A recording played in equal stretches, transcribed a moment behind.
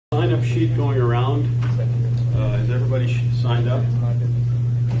sign-up sheet going around. Has everybody signed up?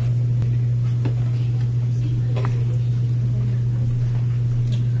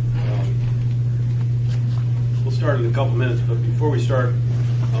 We'll start in a couple minutes, but before we start,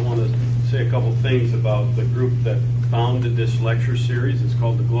 I want to say a couple things about the group that founded this lecture series. It's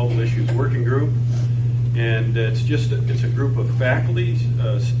called the Global Issues Working Group, and it's a group of faculty,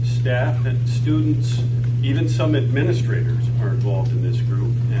 staff, and students. Even some administrators are involved in this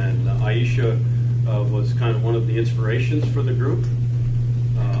group, and Ayesha was kind of one of the inspirations for the group.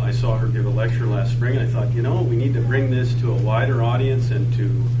 I saw her give a lecture last spring, and I thought, we need to bring this to a wider audience and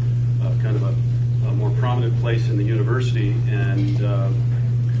to kind of a more prominent place in the university. And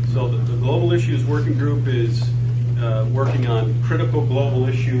so the Global Issues Working Group is working on critical global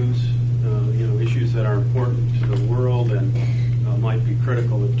issues, issues that are important to the world and might be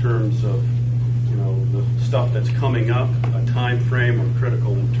critical in terms of the stuff that's coming up, a time frame, or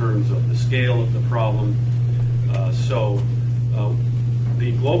critical in terms of the scale of the problem.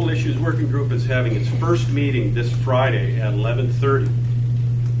 The Global Issues Working Group is having its first meeting this Friday at 11:30.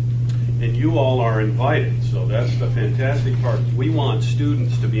 And you all are invited, so that's the fantastic part. We want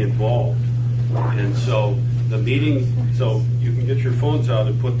students to be involved. And so the meeting, so you can get your phones out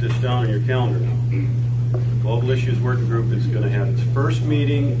and put this down on your calendar now. The Global Issues Working Group is going to have its first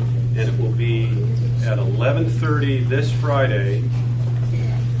meeting, and it will be at 11:30 this Friday.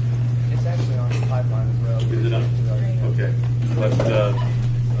 It's actually on the pipeline as well. Is it on? Okay. But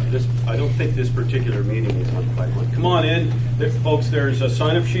I don't think this particular meeting is on the pipeline. Come on in. Folks, there's a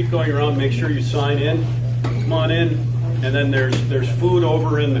sign-up sheet going around. Make sure you sign in. Come on in. And then there's food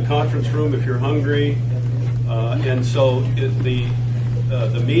over in the conference room if you're hungry. And so the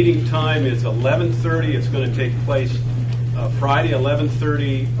meeting time is 11:30. It's going to take place Friday,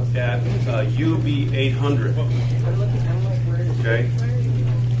 11:30 at UB 800. Okay.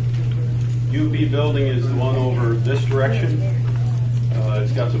 UB building is the one over this direction.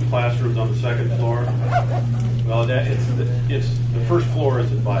 It's got some classrooms on the second floor. Well, it's the first floor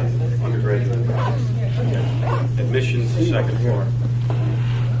is advised, undergraduate. Admissions, the second floor.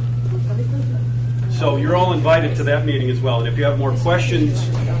 So you're all invited to that meeting as well. And if you have more questions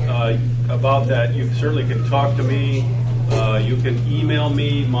about that, you certainly can talk to me. You can email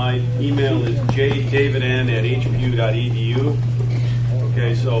me. My email is jdavidn@hpu.edu.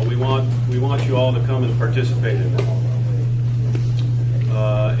 Okay, so we want you all to come and participate in that.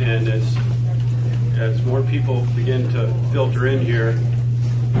 And as more people begin to filter in here,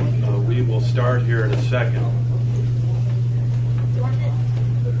 we will start here in a second.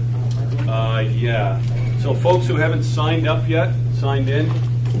 Yeah. So folks who haven't signed up yet, signed in.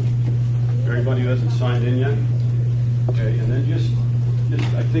 Everybody who hasn't signed in yet. Okay, and then just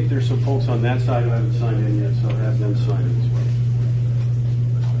I think there's some folks on that side who haven't signed in yet, so have them sign in as well.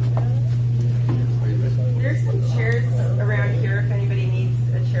 There's some chairs around here if anybody needs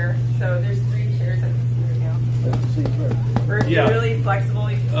a chair. So there's 3 chairs I can see right now. Or if you're really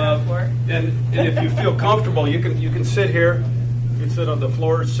flexible, you can sit on the floor. And if you feel comfortable, you can sit here. You can sit on the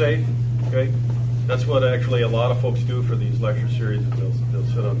floor, it's safe. Okay, that's what actually a lot of folks do for these lecture series. They'll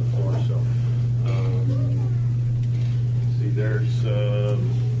sit on the floor. So see, there's no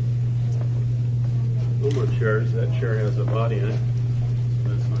more chairs. That chair has a body in it.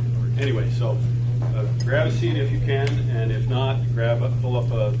 That's not gonna work. Anyway, so grab a seat if you can, and if not, pull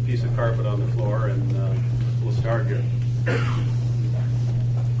up a piece of carpet on the floor, and we'll start here.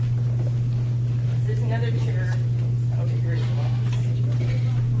 There's another chair over here.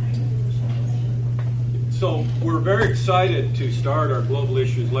 So we're very excited to start our Global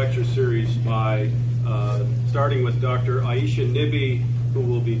Issues lecture series by starting with Dr. Ayesha Nibbe, who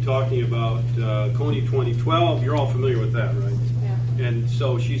will be talking about Kony 2012. You're all familiar with that, right? Yeah. And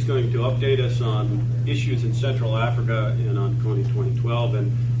so she's going to update us on issues in Central Africa and on Kony 2012.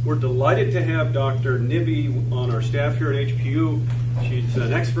 And we're delighted to have Dr. Nibbe on our staff here at HPU. She's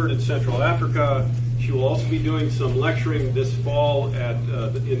an expert in Central Africa. She will also be doing some lecturing this fall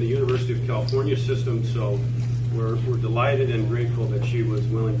in the University of California system, so we're delighted and grateful that she was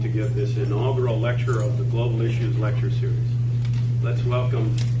willing to give this inaugural lecture of the Global Issues lecture series. Let's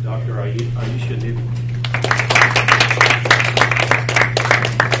welcome Dr. Ayesha Nibbe.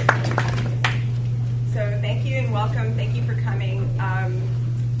 So thank you and welcome. Thank you for coming.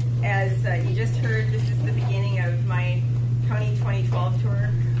 As you just heard, this is the beginning of my Kony 2012 tour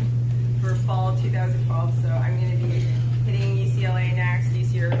for fall 2012. So I'm going to be hitting UCLA next,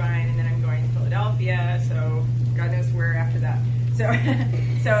 UC Irvine, and then I'm going to Philadelphia. So God knows where after that. So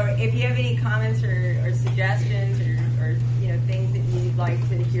if you have any comments or suggestions or things that you'd like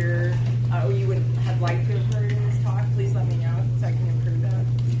to hear or you would have liked to have heard in this talk, please let me know so I can improve that.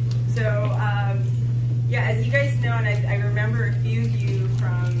 Yeah, as you guys know, and I remember a few of you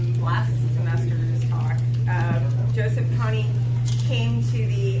from last semester's talk, Joseph Kony came to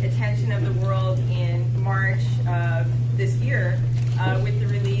the attention of the world in March of this year with the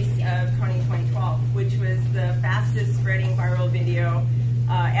release of Kony 2012, which was the fastest spreading viral video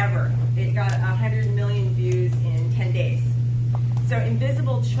ever. It got 100 million views in 10 days. So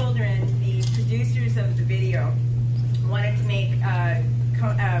Invisible Children, the producers of the video, wanted to make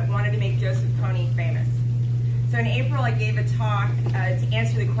Joseph Kony famous. So in April, I gave a talk to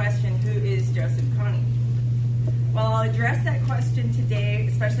answer the question, who is Joseph Kony? Well, I'll address that question today,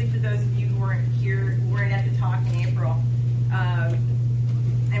 especially for those of you who weren't here, who weren't at the talk in April,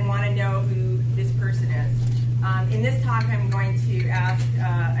 and want to know who this person is. In this talk, I'm going to ask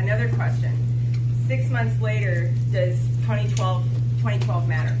another question. 6 months later, does 2012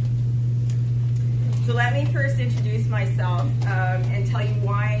 matter? So let me first introduce myself and tell you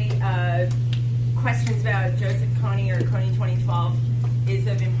why questions about Joseph Kony or Kony 2012 is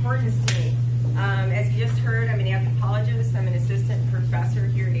of importance to me. As you just heard, I'm an anthropologist. I'm an assistant professor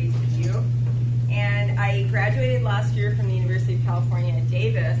here at HBU. And I graduated last year from the University of California at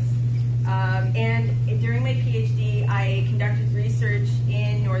Davis. And during my PhD, I conducted research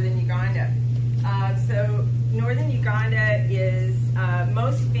in northern Uganda. So northern Uganda is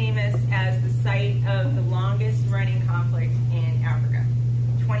most famous as the site of the longest running conflict in Africa,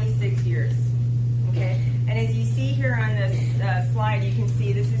 26 years. Okay? And as you see here on this slide, you can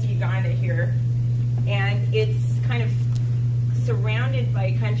see this is Uganda here. And it's kind of surrounded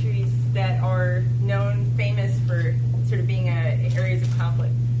by countries that are famous for sort of being areas of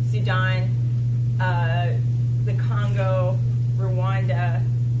conflict. Sudan, the Congo, Rwanda,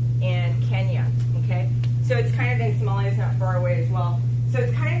 and Kenya. Okay? So it's kind of in Somalia, is not far away as well. So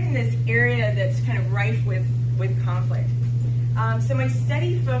it's kind of in this area that's kind of rife with conflict. So my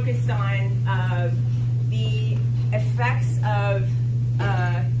study focused on the effects of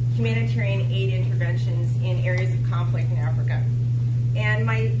humanitarian aid interventions in areas of conflict in Africa. And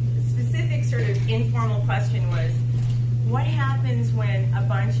my specific sort of informal question was, what happens when a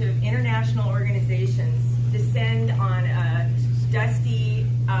bunch of international organizations descend on a dusty,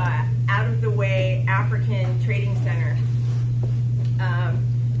 out-of-the-way African trading center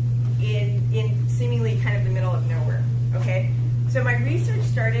in seemingly kind of the middle of nowhere, okay? So my research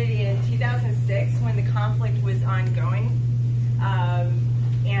started in 2006 when the conflict was ongoing,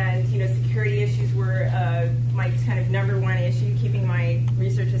 and security issues were my kind of #1 issue, keeping my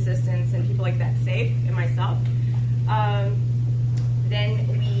research assistants and people like that safe, and myself. Then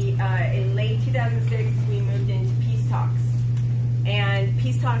we, in late 2006, we moved into peace talks. And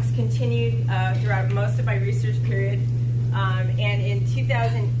peace talks continued throughout most of my research period. And in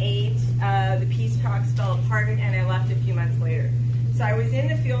 2008, the peace talks fell apart and I left a few months later. So I was in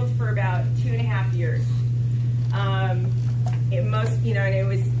the field for about 2.5 years. And it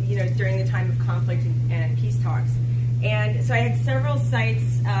was, during the time of conflict and peace talks. And so I had several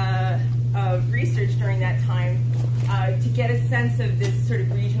sites of research during that time to get a sense of this sort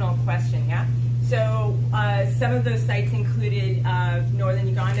of regional question, yeah? So some of those sites included northern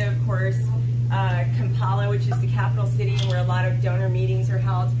Uganda, of course, Kampala, which is the capital city where a lot of donor meetings are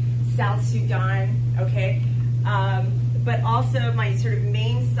held, South Sudan, okay? But also my sort of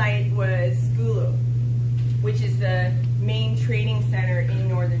main site was Gulu, which is the main trading center in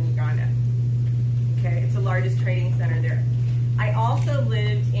northern Uganda. Okay, it's the largest trading center there. I also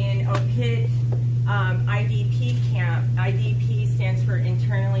lived in Opit IDP camp. IDP stands for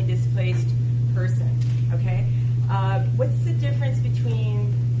Internally Displaced Person. Okay, what's the difference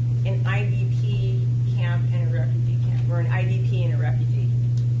between an IDP camp and a refugee camp, or an IDP and a refugee?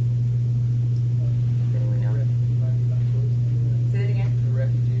 Anyone know? Say it again. A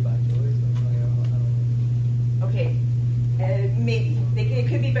refugee by choice. Okay, maybe. It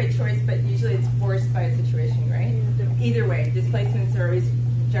could be by choice, but usually it's forced by a situation, right? Either way, displacements are always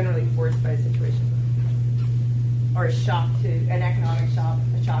generally forced by a situation. Or a shock to an economic shock,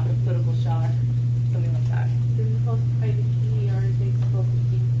 a shock, a political shock, something like that. They're supposed to IDP, aren't they supposed to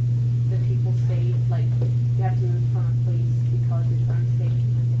keep the people safe? Like, they have to move from a place because it's unsafe,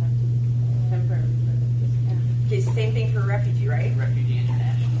 and then they have to temporarily live in this camp. Okay, same thing for a refugee, right? Refugee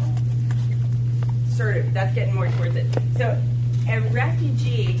International. Sort of. That's getting more towards it. So a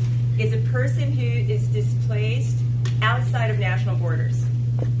refugee is a person who is displaced outside of national borders.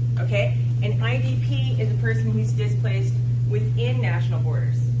 Okay? An IDP is a person who's displaced within national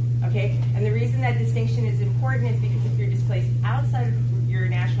borders. Okay? And the reason that distinction is important is because if you're displaced outside of your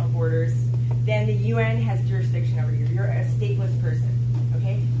national borders, then the UN has jurisdiction over you. You're a stateless person.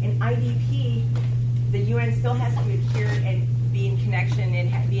 Okay? An IDP, the UN still has to adhere and be in connection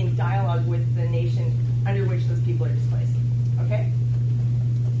and be in dialogue with the nation under which those people are displaced. Okay?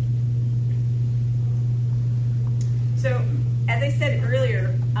 So, as I said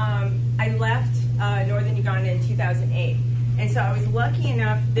earlier, I left northern Uganda in 2008. And so I was lucky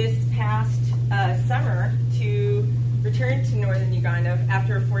enough this past summer to return to northern Uganda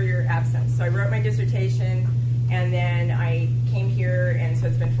after a 4-year absence. So I wrote my dissertation, and then I came here, and so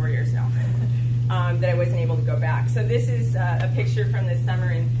it's been 4 years now that I wasn't able to go back. So this is a picture from this summer,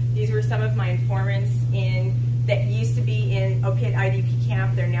 and these were some of my informants that used to be in opiate IDP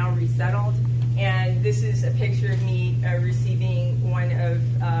camp. They're now resettled. And this is a picture of me receiving one of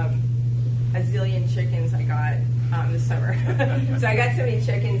a zillion chickens I got this summer. So I got so many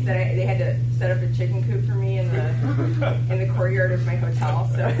chickens that they had to set up a chicken coop for me in the courtyard of my hotel.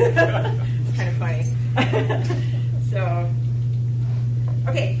 So it's kind of funny. So,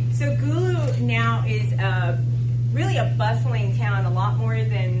 okay, so Gulu now is really a bustling town, a lot more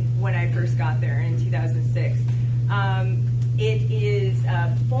than when I first got there in 2006. It is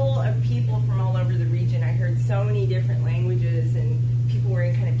full of people from all over the region. I heard so many different languages and people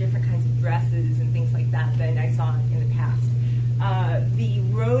wearing kind of different kinds of dresses and things like that I saw in the past. The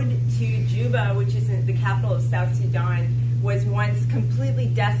road to Juba, which is the capital of South Sudan, was once completely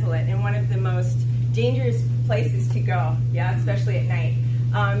desolate and one of the most dangerous places to go, yeah, especially at night.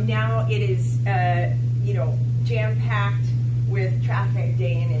 Now it is, jam-packed with traffic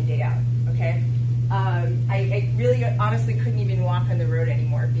day in and day out, okay? I really honestly couldn't even walk on the road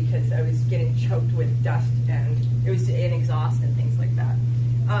anymore because I was getting choked with dust and it was in exhaust and things like that.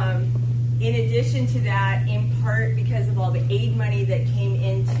 In addition to that, in part because of all the aid money that came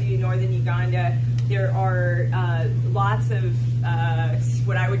into northern Uganda, there are lots of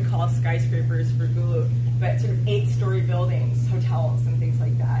what I would call skyscrapers for Gulu, but sort of 8-story buildings, hotels, and things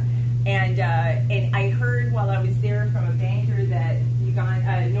like that. And I heard while I was there from a banker that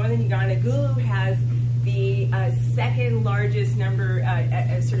northern Uganda, Gulu has the second largest number,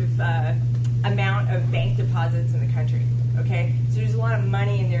 amount of bank deposits in the country. Okay, so there's a lot of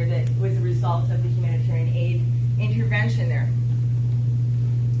money in there that was a result of the humanitarian aid intervention there.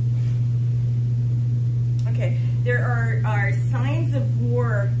 Okay, there are signs of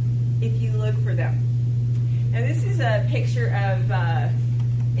war if you look for them. Now this is a picture of a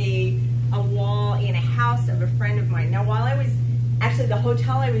wall in a house of a friend of mine. Now while I was, actually the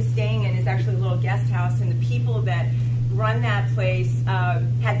hotel I was staying in is actually a little guest house, and the people that run that place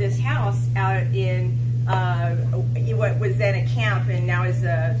had this house out in what was then a camp and now is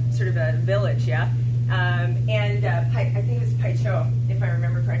a sort of a village, yeah? I think it was Paicho, if I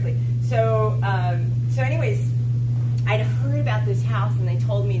remember correctly. So anyways, I'd heard about this house and they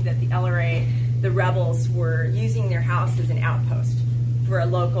told me that the LRA, the rebels, were using their house as an outpost for a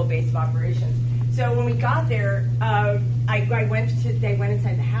local base of operations. So when we got there, I went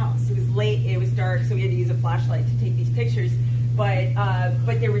inside the house. It was late, it was dark, so we had to use a flashlight to take these pictures. But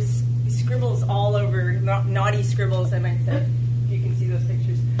there was scribbles all over, naughty scribbles, I might say, if you can see those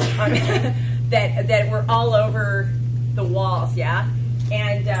pictures, that were all over the walls, yeah?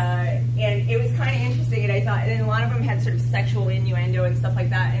 And it was kind of interesting, and I thought, and a lot of them had sort of sexual innuendo and stuff like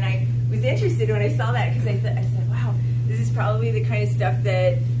that, and I was interested when I saw that, because I said, wow, this is probably the kind of stuff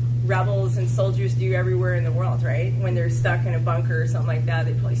that rebels and soldiers do everywhere in the world, right? When they're stuck in a bunker or something like that,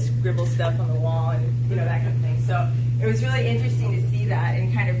 they probably scribble stuff on the wall and, that kind of thing. So it was really interesting to see that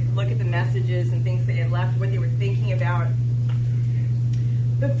and kind of look at the messages and things they had left, what they were thinking about.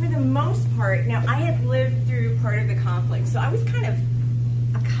 But for the most part, now I had lived through part of the conflict, so I was kind of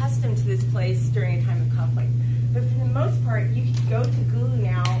accustomed to this place during a time of conflict. But for the most part, you could go to Gulu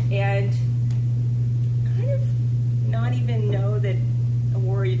now and kind of not even know that a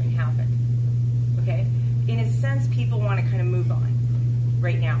war even happened, okay? In a sense, people want to kind of move on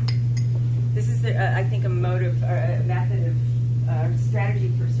right now. This is, I think, a motive, a method of strategy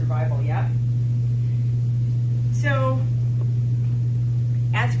for survival, yeah? So,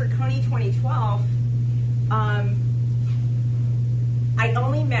 as for Kony 2012, I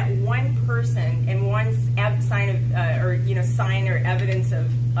only met one person and one sign or evidence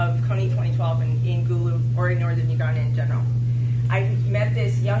of Kony 2012 in Gulu or in northern Uganda in general. I met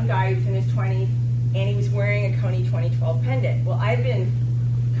this young guy who's in his 20s, and he was wearing a Kony 2012 pendant. Well, I've been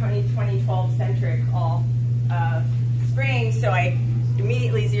Kony 2012 centric all spring, so I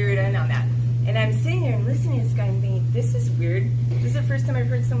immediately zeroed in on that. And I'm sitting there and listening to this guy and thinking, this is weird. This is the first time I've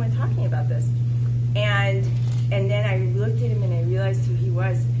heard someone talking about this. And then I looked at him and I realized who he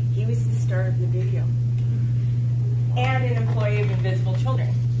was. He was the star of the video. And an employee of Invisible Children.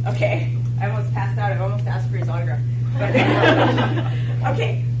 Okay, I almost passed out. I almost asked for his autograph. But,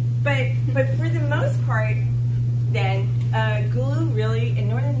 okay, but for the most part, then, Gulu really, in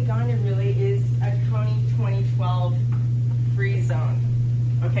northern Uganda really, is a Kony 2012 free zone.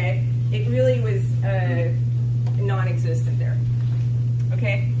 Okay? It really was non-existent there.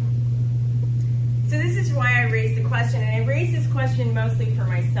 Okay? So this is why I raised the question, and I raised this question mostly for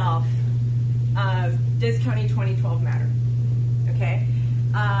myself. Does Kony 2012 matter? Okay?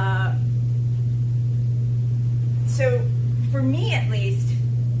 So for me at least,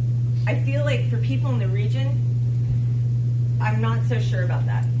 I feel like for people in the region, I'm not so sure about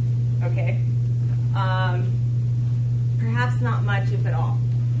that. Okay? Perhaps not much, if at all.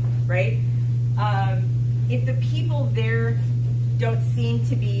 Right? If the people there don't seem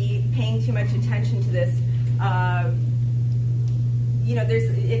to be paying too much attention to this,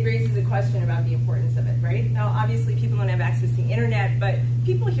 it raises a question about the importance of it, right? Now, obviously, people don't have access to the internet, but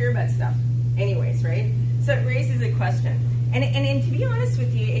people hear about stuff anyways, right? So it raises a question. And to be honest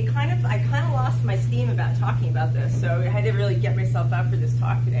with you, I kind of lost my steam about talking about this, so I had to really get myself up for this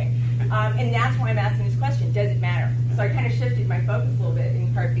talk today. And that's why I'm asking this question: does it matter? So I kind of shifted my focus a little bit,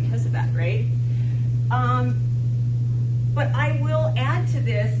 in part because of that, right? But I will add to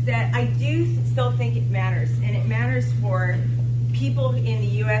this that I do still think it matters, and it matters for people in the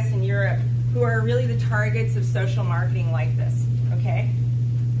U.S. and Europe who are really the targets of social marketing like this. Okay.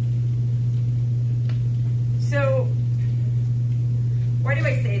 So. Why do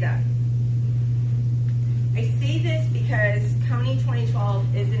I say that? I say this because Kony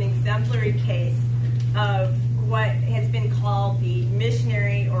 2012 is an exemplary case of what has been called the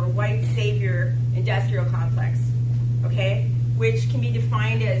missionary or white savior industrial complex, okay? Which can be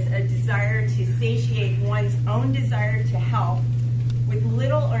defined as a desire to satiate one's own desire to help with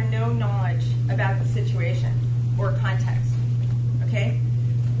little or no knowledge about the situation or context, okay?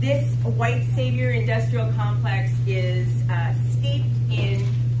 This white savior industrial complex is steeped in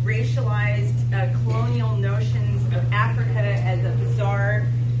racialized colonial notions of Africa as a bizarre,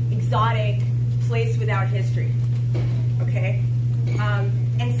 exotic place without history. Okay?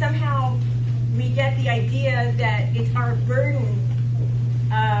 And somehow we get the idea that it's our burden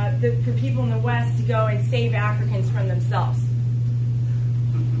for people in the West to go and save Africans from themselves.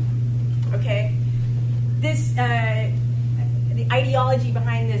 Okay? This the ideology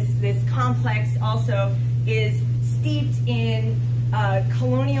behind this complex also is steeped in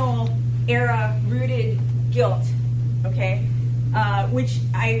colonial era rooted guilt, okay, which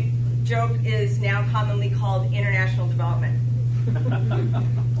I joke is now commonly called international development.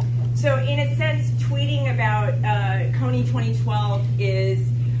 So in a sense, tweeting about Kony 2012 is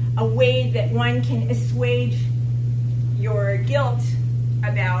a way that one can assuage your guilt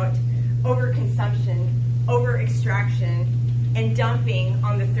about overconsumption, over-extraction, and dumping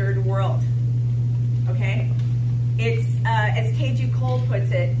on the third world, okay? It's, as Teju Cole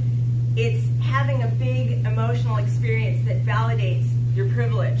puts it, it's having a big emotional experience that validates your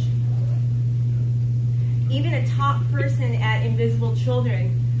privilege. Even a top person at Invisible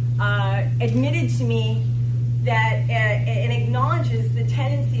Children admitted to me that, and acknowledges the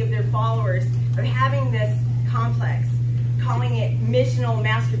tendency of their followers of having this complex, calling it missional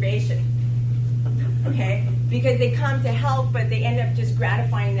masturbation, okay? Because they come to help, but they end up just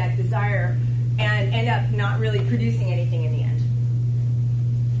gratifying that desire and end up not really producing anything in the end.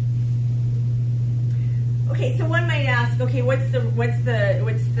 Okay, so one might ask, okay, what's the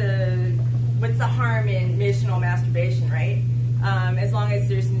harm in missional masturbation, right? As long as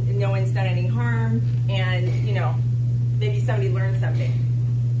there's no one's done any harm, and maybe somebody learned something,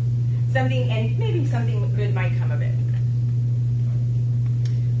 and maybe something good might come of it.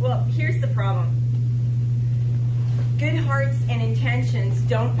 Well, here's the problem. Good hearts and intentions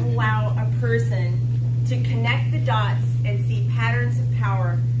don't allow a person to connect the dots and see patterns of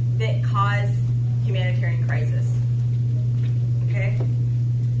power that cause humanitarian crisis. Okay?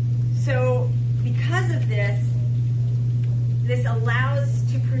 So, because of this allows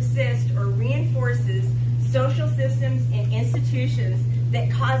to persist or reinforces social systems and institutions that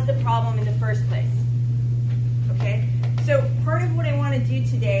caused the problem in the first place. Okay? So, part of what I want to do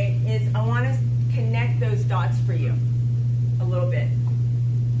today is I want to connect those dots for you a little bit.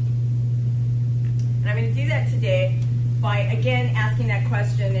 And I'm going to do that today by, again, asking that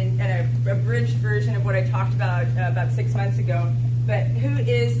question in an abridged version of what I talked about 6 months ago. But who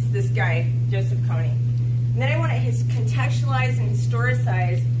is this guy, Joseph Kony? And then I want to contextualize and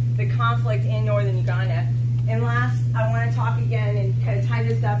historicize the conflict in northern Uganda. And last, I want to talk again and kind of tie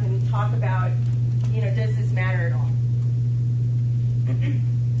this up and talk about, does this matter at all?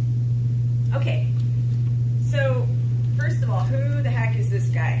 Okay. So, first of all, who the heck is this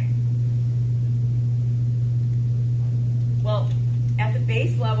guy? Well, at the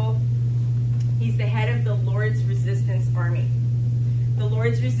base level, He's the head of the Lord's Resistance Army. The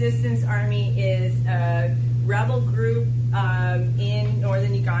Lord's Resistance Army is a rebel group in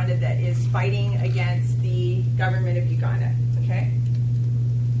northern Uganda that is fighting against the government of Uganda. Okay.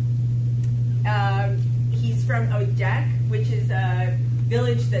 He's from Odek, which is a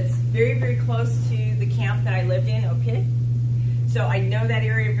village that's very, very close to the camp that I lived in, Opit. So I know that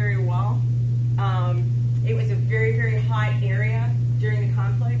area very well. It was a very, very hot area during the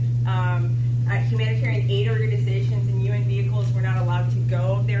conflict. Humanitarian aid organizations and UN vehicles were not allowed to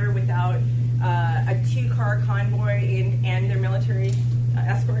go there without a 2-car convoy and their military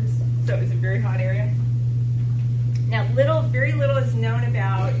escorts. So it was a very hot area. Now, very little is known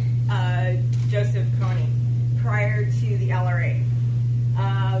about Joseph Kony prior to the LRA.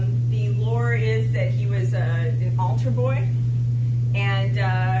 The lore is that he was an altar boy, and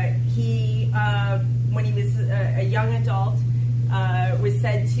when he was a young adult, was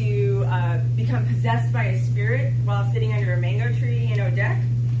said to become possessed by a spirit while sitting under a mango tree in Odek,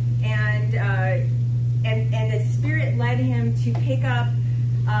 and the spirit led him to pick up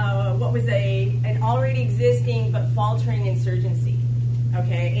what was an already existing but faltering insurgency,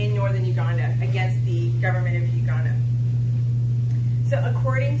 okay, in northern Uganda against the government of Uganda. So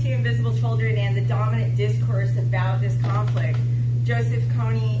according to Invisible Children and the dominant discourse about this conflict, Joseph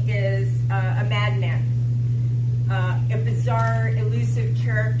Kony is a madman, a bizarre, elusive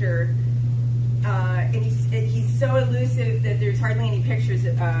character, and he's so elusive that there's hardly any pictures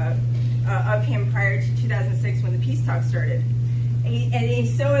of him prior to 2006 when the peace talks started. And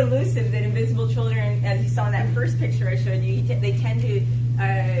he's so elusive that Invisible Children, as you saw in that first picture I showed you, they tend to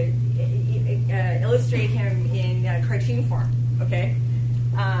illustrate him in cartoon form, okay?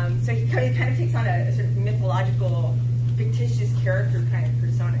 So he kind of takes on a sort of mythological, fictitious character kind of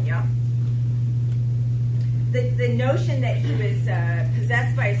persona, yeah? The notion that he was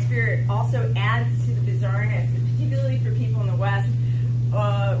possessed by a spirit also adds to the bizarreness, particularly for people in the West,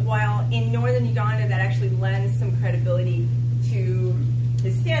 while in northern Uganda that actually lends some credibility to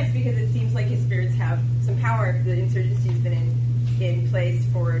his stance because it seems like his spirits have some power. The insurgency has been in place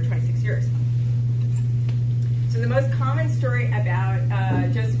for 26 years. So the most common story about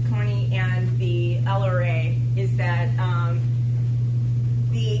Joseph Kony and the LRA is that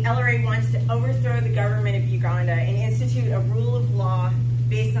the LRA wants to overthrow the government of Uganda and institute a rule of law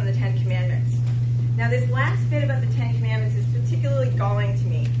based on the 10 Commandments. Now this last bit about the 10 Commandments is particularly galling to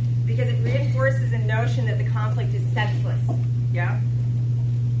me because it reinforces a notion that the conflict is senseless, yeah,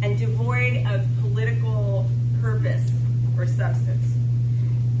 and devoid of political purpose or substance.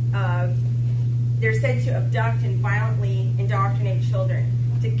 They're said to abduct and violently indoctrinate children,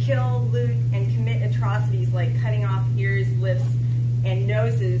 to kill, loot, and commit atrocities like cutting off ears, lips, and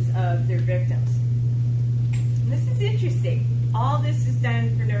noses of their victims. And this is interesting. All this is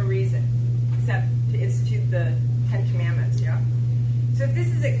done for no reason, except to institute the 10 Commandments, yeah? So if this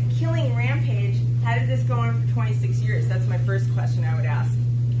is a killing rampage, how did this go on for 26 years? That's my first question I would ask.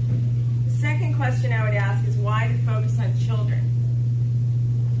 The second question I would ask is why the focus on children?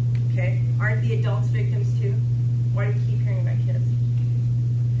 Okay, aren't the adults victims too? Why do we keep hearing about kids?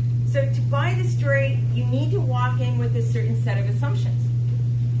 So to buy the story, you need to walk in with a certain set of assumptions.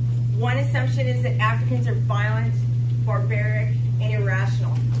 One assumption is that Africans are violent, barbaric, and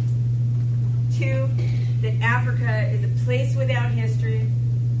irrational. 2, that Africa is a place without history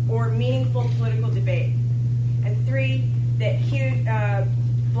or meaningful political debate. And 3, that cute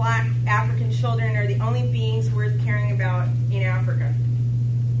black African children are the only beings worth caring about in Africa.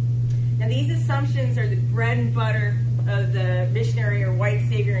 Now these assumptions are the bread and butter of the missionary or white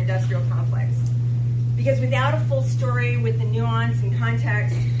savior industrial complex. Because without a full story with the nuance and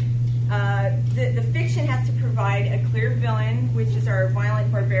context, the fiction has to provide a clear villain, which is our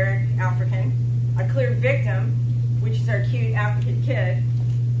violent, barbaric African, a clear victim, which is our cute African kid,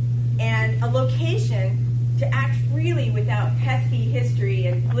 and a location to act freely without pesky history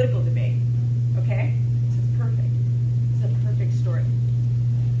and political debate. Okay? This is perfect. This is a perfect story.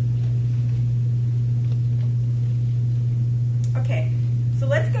 Okay, so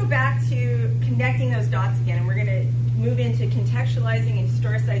let's go back to connecting those dots again, and we're going to move into contextualizing and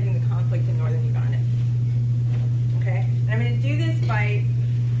historicizing the conflict in northern Uganda. Okay, and I'm going to do this by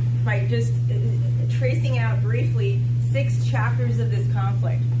just tracing out briefly 6 chapters of this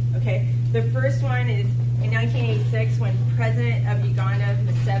conflict. Okay, the first one is in 1986 when President of Uganda,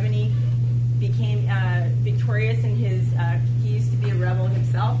 Museveni, became victorious in his. He used to be a rebel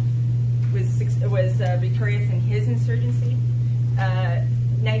himself. Was victorious in his insurgency.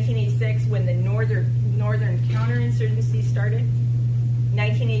 1986 when the northern counterinsurgency started.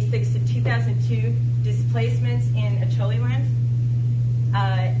 1986 to 2002 displacements in Acholiland.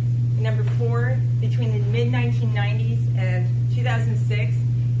 Number 4, between the mid-1990s and 2006,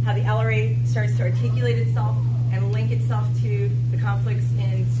 how the LRA starts to articulate itself and link itself to the conflicts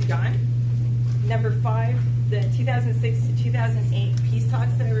in Sudan. Number 5, the 2006 to 2008 peace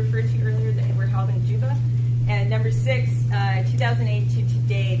talks that I referred to earlier that were held in Juba. And number 6, 2008 to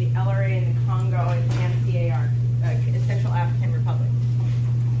today, the LRA in the Congo and CAR, Central African Republic.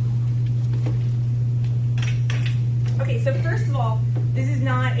 Okay, so first of all, this is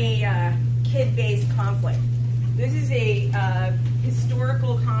not a kid-based conflict. This is a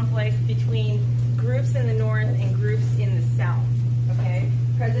historical conflict between groups in the north and groups in the south. Okay,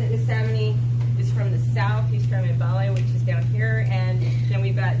 President Museveni is from the south. He's from Mbale, which is down here, and then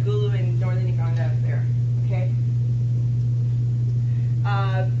we've got Gulu in northern Uganda up there. Okay,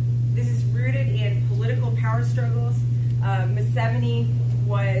 this is rooted in political power struggles. Museveni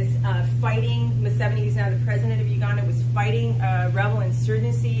was fighting. Museveni, who's now the president of Uganda, was fighting a rebel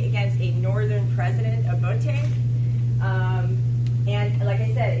insurgency against a northern president, Obote. And like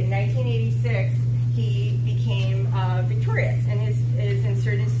I said, in 1986, he became victorious, and his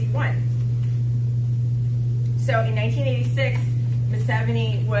insurgency won. So in 1986,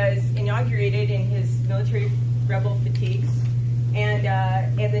 Museveni was inaugurated in his military rebel fatigues, and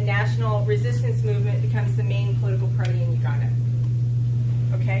the National Resistance Movement becomes the main political party in Uganda.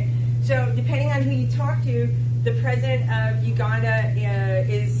 Okay, so depending on who you talk to, the president of Uganda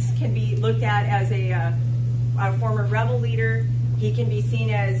can be looked at as a former rebel leader. He can be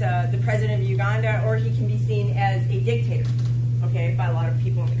seen as the president of Uganda, or he can be seen as a dictator, okay, by a lot of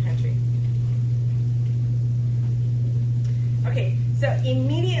people in the country. Okay, so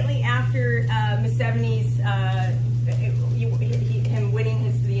immediately after Museveni's, him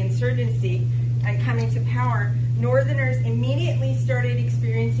winning the insurgency and coming to power, Northerners immediately started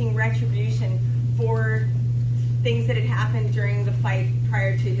experiencing retribution for things that had happened during the fight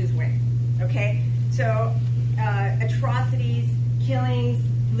prior to his win. Okay, so atrocities, killings,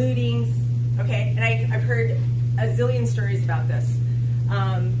 lootings. Okay, and I've heard a zillion stories about this.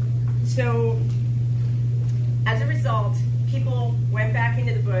 So as a result, people went back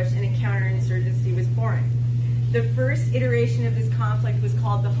into the bush and a counterinsurgency was born. The first iteration of this conflict was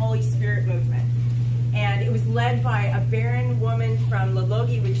called the Holy Spirit Movement. And it was led by a barren woman from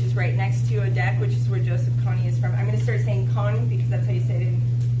Lologi, which is right next to Odek, which is where Joseph Kony is from. I'm going to start saying Kony because that's how you say it in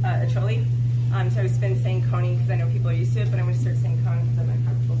Acholi. So I've been saying Kony because I know people are used to it, but I'm going to start saying Kony because I'm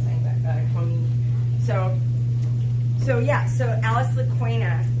uncomfortable saying that, Kony. So Alice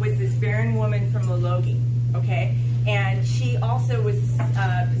Laquena was this barren woman from Lologi, okay? And she also was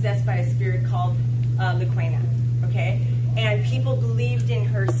possessed by a spirit called Laquena, okay? And people believed in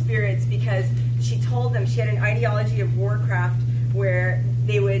her spirits because she told them she had an ideology of warcraft where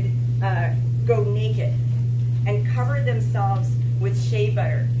they would go naked and cover themselves with shea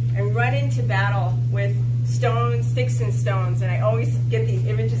butter and run into battle with stones, sticks and stones. And I always get these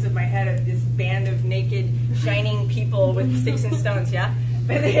images of my head of this band of naked, shining people with sticks and stones, yeah?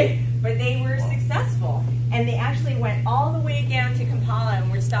 But they were successful. And they actually went all the way down to Kampala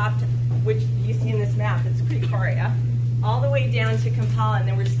and were stopped, which you see in this map, it's pretty far, yeah? All the way down to Kampala, and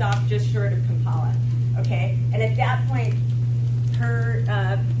then we're stopped just short of Kampala, okay? And at that point, her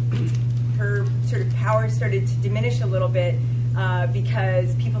sort of power started to diminish a little bit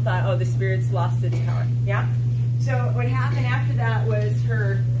because people thought, oh, the spirit's lost its power, yeah? So what happened after that was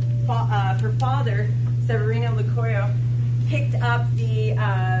her father, Severino Lukoyo, picked up the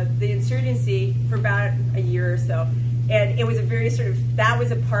insurgency for about a year or so. And it was a very that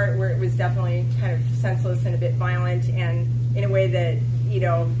was a part where it was definitely kind of senseless and a bit violent, and in a way that,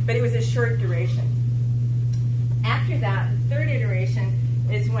 but it was a short duration. After that, the third iteration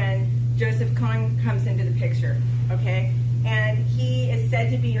is when Joseph Kony comes into the picture, okay? And he is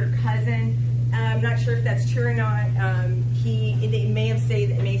said to be her cousin. I'm not sure if that's true or not. They may say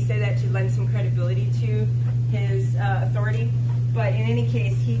that to lend some credibility to his authority. But in any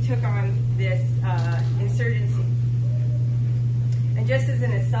case, he took on this insurgency. And just as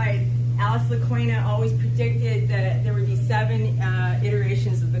an aside, Alice Laquena always predicted that there would be 7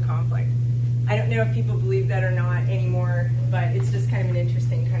 iterations of the conflict. I don't know if people believe that or not anymore, but it's just kind of an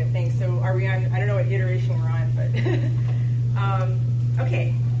interesting kind of thing. So are we on, I don't know what iteration we're on, but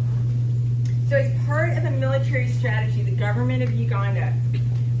okay. So as part of a military strategy, the government of Uganda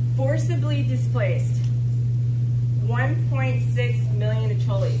forcibly displaced 1.6 million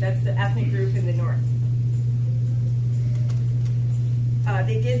Acholi. That's the ethnic group in the north.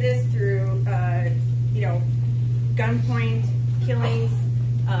 They did this through, gunpoint, killings,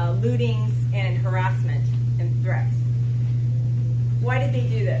 lootings, and harassment and threats. Why did they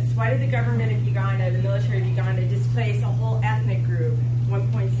do this? Why did the government of Uganda, the military of Uganda, displace a whole ethnic group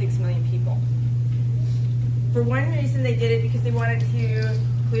 1.6 million people. For one reason, they did it because they wanted to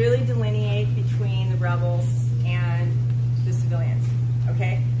clearly delineate between the rebels and the civilians.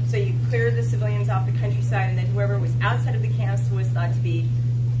 Okay? So you clear the civilians off the countryside, and then whoever was outside of the camps was thought to be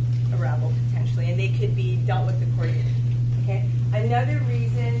a rebel, potentially, and they could be dealt with accordingly. Okay? Another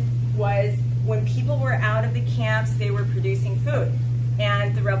reason was when people were out of the camps, they were producing food.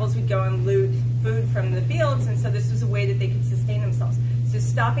 And the rebels would go and loot food from the fields, and so this was a way that they could sustain themselves. So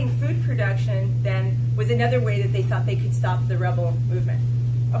stopping food production then was another way that they thought they could stop the rebel movement.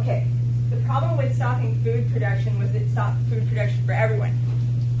 Okay, the problem with stopping food production was it stopped food production for everyone.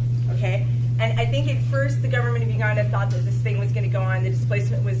 Okay, and I think at first the government of Uganda thought that this thing was going to go on, the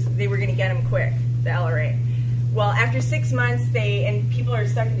displacement was, they were going to get them quick, the LRA. Well, after 6 months, and people are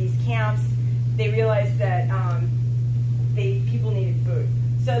stuck in these camps, they realized that people needed food.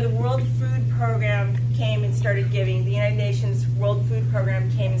 So the World Food Program came and started giving, the United Nations World Food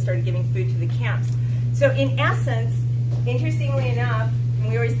Program came and started giving food to the camps. So in essence, interestingly enough, and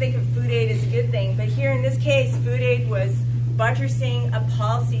we always think of food aid as a good thing, but here in this case, food aid was buttressing a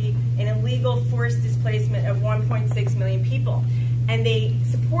policy, an illegal forced displacement of 1.6 million people. And they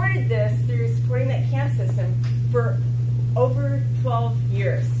supported this through supporting that camp system for over 12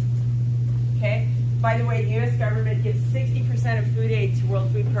 years. Okay? By the way, the U.S. government gives 60% of food aid to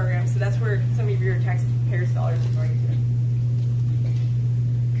World Food Program, so that's where some of your taxpayers' dollars are going to.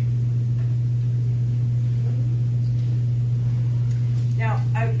 Now,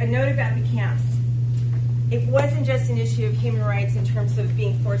 a note about the camps. It wasn't just an issue of human rights in terms of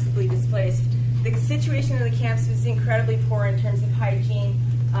being forcibly displaced. The situation in the camps was incredibly poor in terms of hygiene,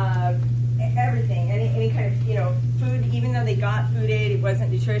 everything, any kind of food. Even though they got food aid, it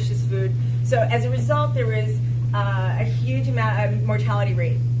wasn't nutritious food. So as a result, there was a huge amount of mortality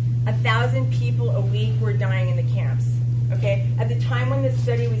rate. 1,000 people a week were dying in the camps. Okay, at the time when this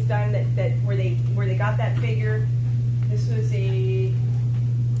study was done, where they got that figure, this was an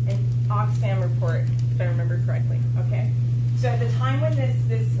Oxfam report, if I remember correctly. Okay. So at the time when this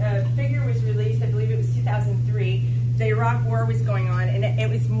figure was released, I believe it was 2003, the Iraq War was going on, and it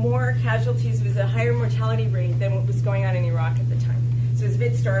was more casualties, it was a higher mortality rate than what was going on in Iraq at the time. So it was a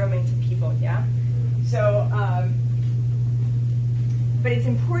bit startling to people, yeah? So, but it's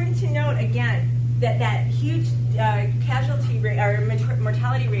important to note, again, that huge casualty rate, or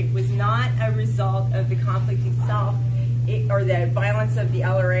mortality rate was not a result of the conflict itself, or the violence of the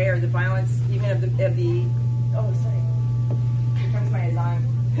LRA, or the violence even of the oh, sorry. Here comes my Azan.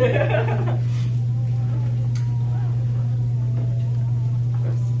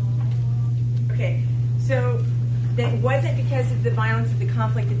 Okay, so that wasn't because of the violence of the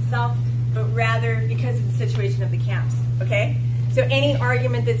conflict itself, but rather because of the situation of the camps, okay? So any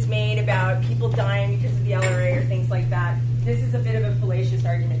argument that's made about people dying because of the LRA or things like that, this is a bit of a fallacious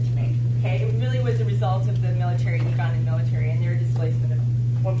argument to make, okay? It really was a result of the military, Ugandan military, and their displacement of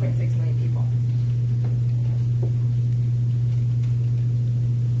 1.6 million people.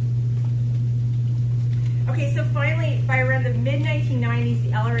 Okay, so finally, by around the mid-1990s,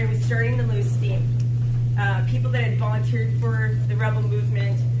 the LRA was starting to lose steam. People that had volunteered for the rebel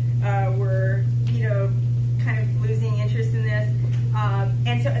movement were, kind of losing interest in this.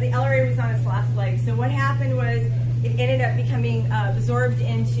 And so the LRA was on its last leg. So what happened was it ended up becoming absorbed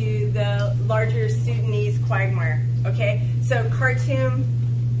into the larger Sudanese quagmire, okay? So Khartoum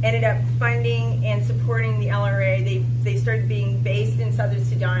ended up funding and supporting the LRA. They started being based in southern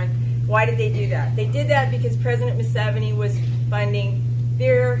Sudan. Why did they do that? They did that because President Museveni was funding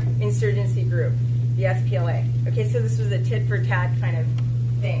their insurgency group, the SPLA. Okay, so this was a tit-for-tat kind of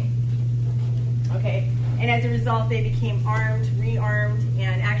thing. Okay, and as a result, they became armed, rearmed,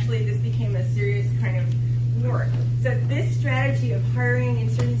 and actually this became a serious kind of war. So this strategy of hiring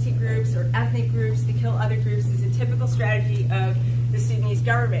insurgency groups or ethnic groups to kill other groups is a typical strategy of the Sudanese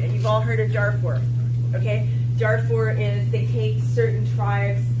government. And you've all heard of Darfur, okay? Darfur is they take certain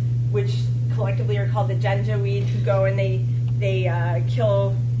tribes, which collectively are called the Janjaweed, who go and they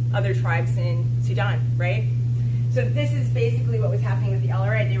kill other tribes in Sudan, right? So this is basically what was happening with the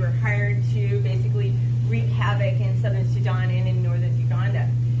LRA. They were hired to basically wreak havoc in southern Sudan and in northern Uganda.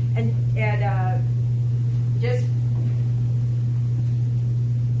 And just,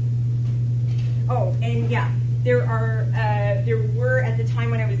 oh, and yeah, there were, at the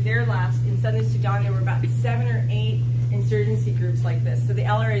time when I was there last, in southern Sudan, there were about 7 or 8 insurgency groups like this. So the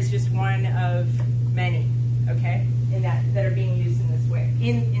LRA is just one of many, okay, that are being used in this way,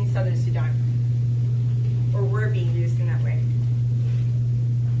 in southern Sudan, or were being used in that way.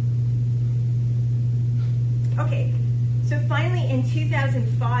 Okay, so finally in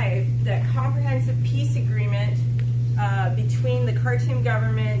 2005, the Comprehensive Peace Agreement between the Khartoum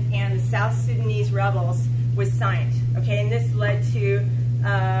government and the South Sudanese rebels was signed. Okay, and this led to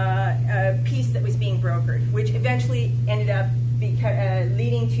a peace that was being brokered, which eventually ended up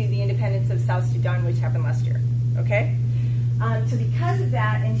leading to the independence of South Sudan, which happened last year. Okay, so because of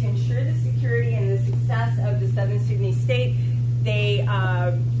that, and to ensure the security and the success of the Southern Sudanese state, they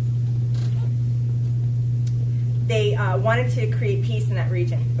wanted to create peace in that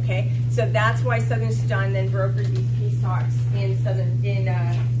region. Okay, so that's why Southern Sudan then brokered these peace talks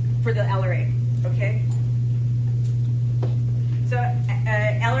for the LRA. Okay. So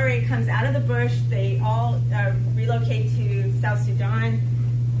LRA comes out of the bush. They all relocate to South Sudan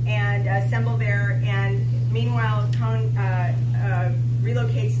and assemble there. And meanwhile,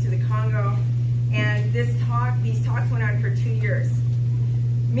 relocates to the Congo. And these talks went on for 2 years.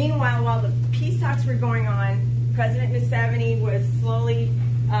 Meanwhile, while the peace talks were going on, President Museveni was slowly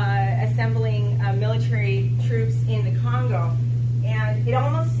assembling military troops in the Congo. And it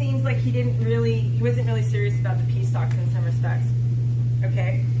almost seems like he wasn't really serious about the peace talks in some respects.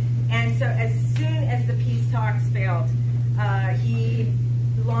 Okay, and so as soon as the peace talks failed, he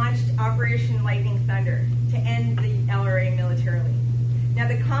launched Operation Lightning Thunder to end the LRA militarily. Now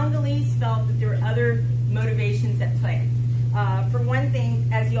the Congolese felt that there were other motivations at play. For one thing,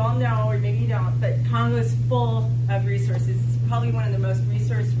 as you all know, or maybe you don't, but Congo is full of resources. It's probably one of the most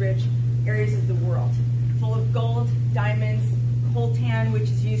resource-rich areas of the world, full of gold, diamonds, coltan, which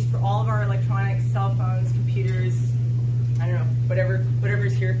is used for all of our electronics, cell phones, computers, I don't know,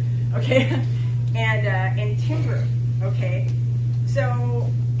 whatever's here, okay, and timber, okay. So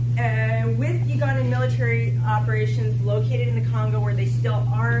with Ugandan military operations located in the Congo, where they still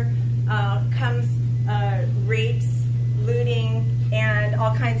are, comes rapes, looting, and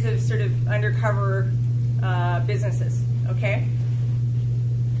all kinds of sort of undercover businesses, okay,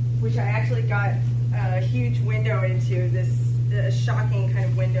 which I actually got a huge window into this. A shocking kind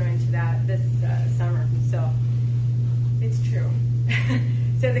of window into that this summer. So it's true.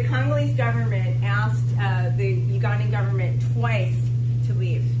 So the Congolese government asked the Ugandan government twice to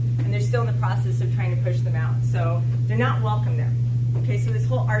leave, and they're still in the process of trying to push them out. So they're not welcome there. Okay, so this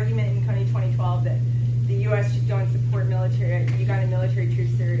whole argument in Kony 2012 that the U.S. don't support Ugandan military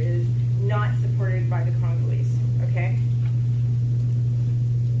troops there is not supported by the Congolese. Okay.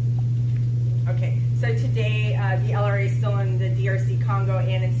 Okay, so today the LRA is still in the DRC, Congo,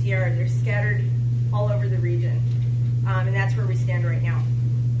 and in Sierra. They're scattered all over the region, and that's where we stand right now.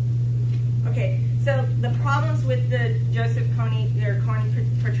 Okay, so the problems with the Kony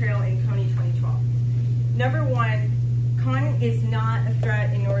portrayal in Kony 2012. Number one, Kony is not a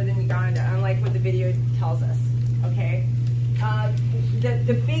threat in northern Uganda, unlike what the video tells us. Okay,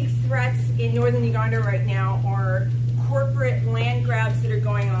 the big threats in northern Uganda right now are corporate land grabs that are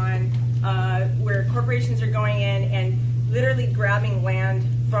going on. Where corporations are going in and literally grabbing land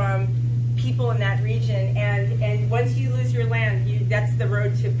from people in that region, and once you lose your land, that's the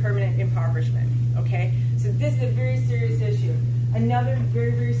road to permanent impoverishment. Okay, so this is a very serious issue. Another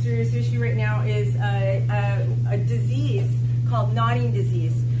very, very serious issue right now is a disease called nodding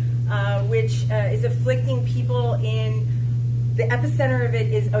disease, which is afflicting people in the epicenter of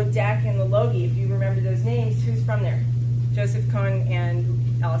it is Odek and Lalogi. If you remember those names, who's from there? Joseph Kony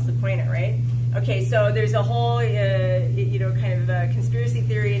and Alice Lapointe, right? Okay, so there's a whole, kind of conspiracy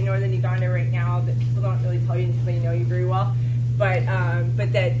theory in northern Uganda right now that people don't really tell you until they know you very well, but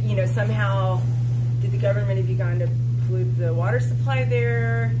that somehow did the government of Uganda pollute the water supply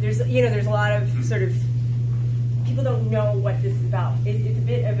there? There's a lot of sort of people don't know what this is about. It's a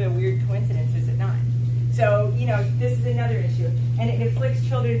bit of a weird coincidence, is it not? So this is another issue, and it afflicts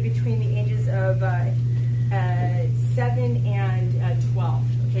children between the ages of 7 and 12.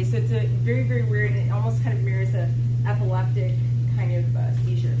 Okay, so it's a very, very weird, and it almost kind of mirrors an epileptic kind of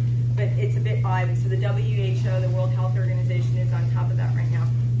seizure. But it's a bit odd. So the WHO, the World Health Organization, is on top of that right now.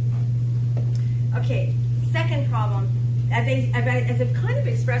 Okay, second problem. As I've kind of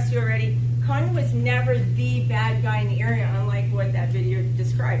expressed to you already, Kony was never the bad guy in the area, unlike what that video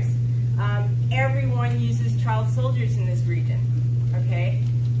describes. Everyone uses child soldiers in this region, okay,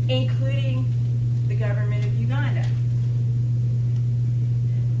 including the government of Uganda.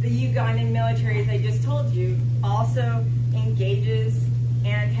 The Ugandan military, as I just told you, also engages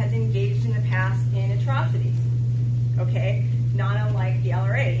and has engaged in the past in atrocities, okay? Not unlike the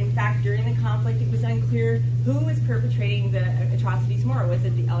LRA. In fact, during the conflict, it was unclear who was perpetrating the atrocities more. Was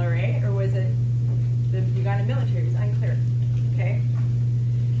it the LRA or was it the Ugandan military? It was unclear, okay?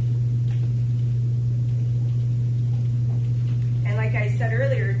 And like like I said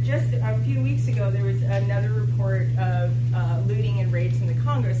earlier, just a few weeks ago, there was another report of looting and rapes in the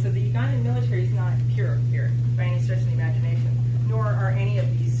Congo. So the Ugandan military is not pure here by any stretch of the imagination, nor are any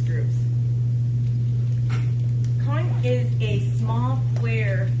of these groups. Kony is a small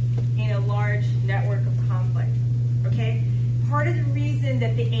player in a large network of conflict. Okay? Part of the reason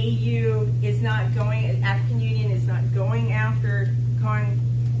that the AU is not going, African Union is not going after Kony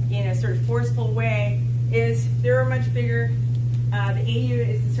in a sort of forceful way is they're much bigger. The AU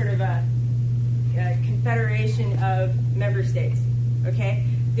is sort of a confederation of member states. Okay?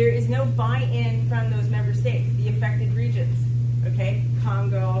 There is no buy-in from those member states, the affected regions. Okay?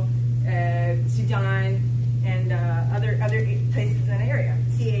 Congo, Sudan, and other places in that area.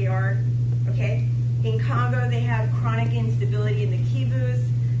 CAR. Okay? In Congo, they have chronic instability in the Kivus.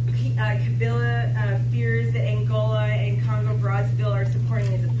 Kabila fears that Angola and Congo-Brazzaville are supporting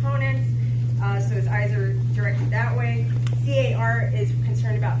his opponents, so his eyes are directed that way. CAR is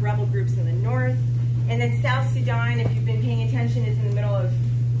concerned about rebel groups in the north. And then South Sudan, if you've been paying attention, is in the middle of,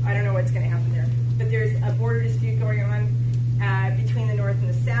 I don't know what's going to happen there, but there's a border dispute going on between the north and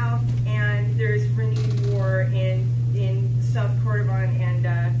the south, and there's renewed war in South Kordofan and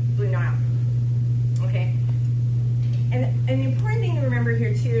Blue Nile. Okay? And an important thing to remember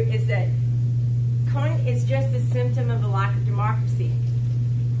here, too, is that Kony is just a symptom of the lack of democracy.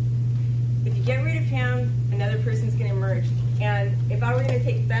 If you get rid of him, another person's going to emerge. And if I were going to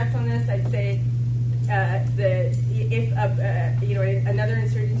take bets on this, I'd say if another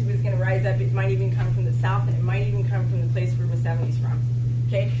insurgency was going to rise up, it might even come from the south, and it might even come from the place where Museveni's from.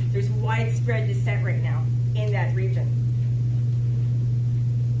 Okay? There's widespread dissent right now in that region.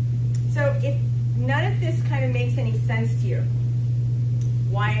 So if none of this kind of makes any sense to you,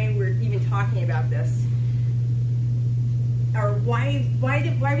 why we're even talking about this, or why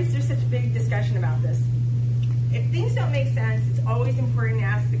was there such a big discussion about this? If things don't make sense, it's always important to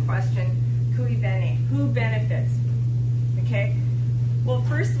ask the question, cui bene, who benefits? Okay? Well,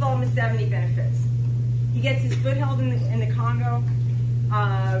 first of all, Museveni benefits. He gets his foothold in the Congo.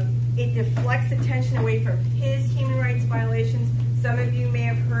 It deflects attention away from his human rights violations. Some of you may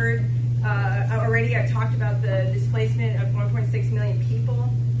have heard already, I talked about the displacement of 1.6 million people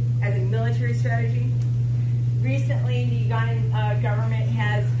as a military strategy. Recently, the Ugandan government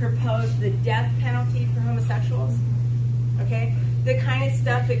has proposed the death penalty for homosexuals. Okay? The kind of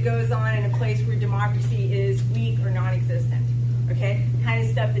stuff that goes on in a place where democracy is weak or non-existent. Okay? The kind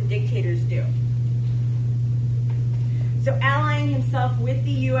of stuff that dictators do. So allying himself with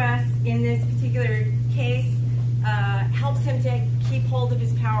the U.S. in this particular case helps him to keep hold of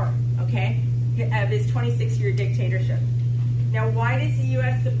his power, okay, of his 26-year dictatorship. Now, why does the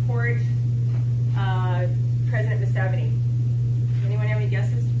U.S. support President Museveni? Anyone have any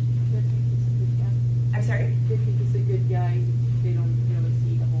guesses? I'm sorry? They think he's a good guy. They don't really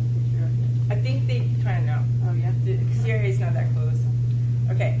see the whole picture of it. I think they kind of know. Oh, yeah? Syria's not that close.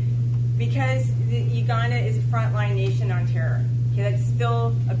 Okay. Because Uganda is a frontline nation on terror. Okay, that's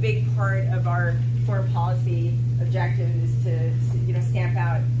still a big part of our foreign policy objective is to stamp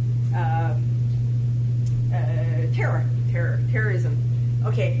out terrorism.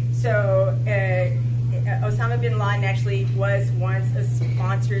 Okay, so Osama bin Laden actually was once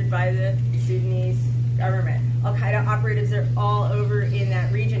sponsored by the Sudanese government. Al-Qaeda operatives are all over in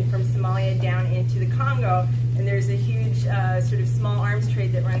that region from Somalia down into the Congo, and there's a huge sort of small arms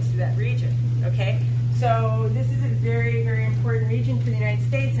trade that runs through that region, okay? So this is a very, very important region for the United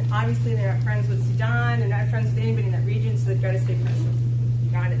States, and obviously they're not friends with Sudan, they're not friends with anybody in that region, so they've got to stay friends with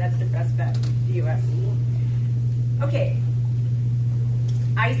Uganda. That's their best bet, the U.S. Okay,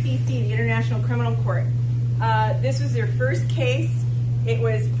 ICC, the International Criminal Court. This was their first case. It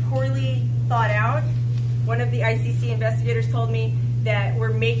was poorly thought out. One of the ICC investigators told me that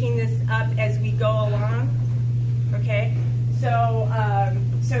we're making this up as we go along. Okay, so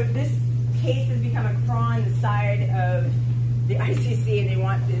this case has become a crawl on the side of the ICC, and they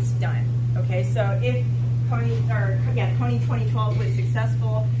want this done. Okay, so if Kony 2012 was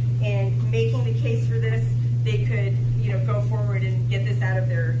successful in making the case for this, they could go forward and get this out of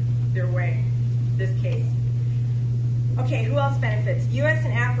their way. This case. Okay, who else benefits? U.S.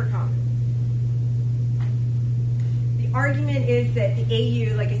 and AFRICOM. The argument is that the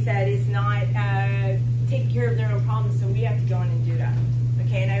AU, like I said, is not taking care of their own problems, so we have to go in and do that.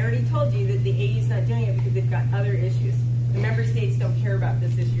 Okay, and I already told you that the AU is not doing it because they've got other issues. The member states don't care about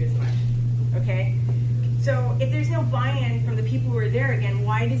this issue as much. Okay, so if there's no buy-in from the people who are there, again,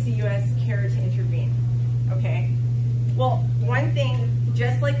 why does the U.S. care to intervene? Okay, well, one thing,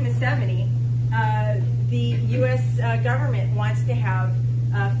 just like Museveni, the U.S. government wants to have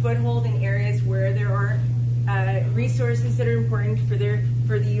a foothold in areas where there are resources that are important for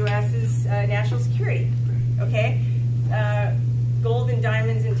the U.S.'s national security. Okay, gold and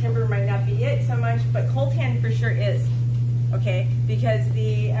diamonds and timber might not be it so much, but coltan for sure is. Okay, because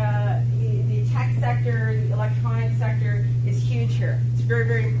the tech sector, the electronic sector is huge here. It's very,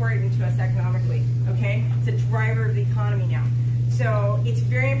 very important to us economically. Okay, it's a driver of the economy now. So it's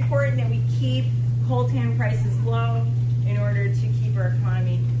very important that we keep coltan prices low in order to keep our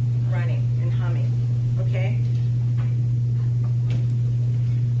economy running and humming. Okay.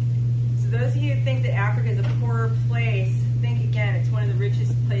 So those of you who think that Africa is a poorer place, think again. It's one of the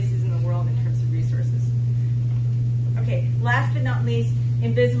richest places in the world in terms of resources. Okay, last but not least,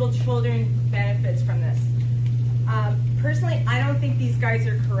 invisible children benefits from this. Personally, I don't think these guys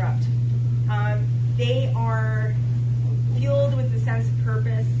are corrupt. They are fueled with a sense of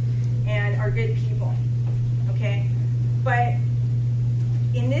purpose and are good people. Okay, but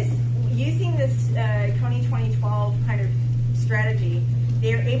in this, using this Kony 2012 kind of strategy,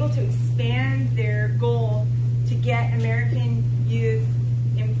 they are able to expand their goal to get American youth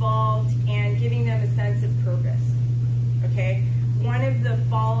involved and giving them a sense of purpose. Okay, one of the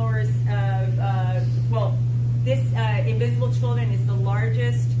followers of, this Invisible Children is the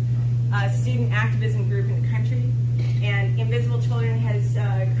largest student activism group in the country, and Invisible Children has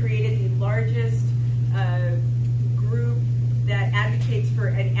created the largest group that advocates for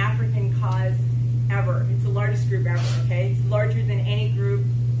an African cause ever. It's the largest group ever, okay? It's larger than any group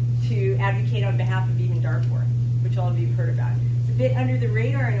to advocate on behalf of even Darfur, which all of you have heard about. It's a bit under the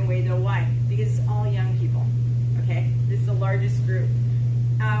radar in a way, though. Why? Because it's all young people, okay? This is the largest group.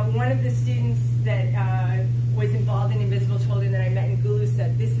 One of the students that was involved in Invisible Children that I met in Gulu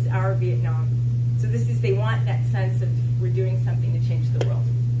said, this is our Vietnam. So this is, they want that sense of we're doing something to change the world.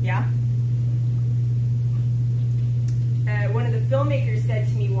 Yeah? One of the filmmakers said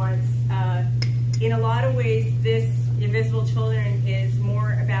to me once, in a lot of ways, this Invisible Children is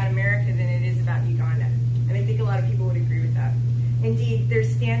more about America than it is about Uganda. And I think a lot of people would agree with that. Indeed, their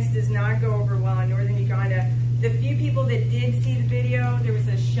stance does not go over well in northern Uganda. The few people that did see the video, there was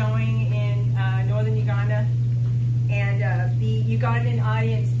a showing in northern Uganda, and the Ugandan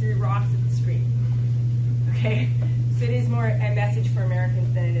audience threw rocks at the screen. Okay? So it is more a message for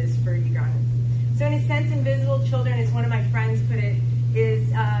Americans than it is for Ugandans. So in a sense, Invisible Children, as one of my friends put it, is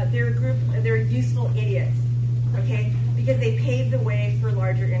they're a group, they're useful idiots, okay? Because they pave the way for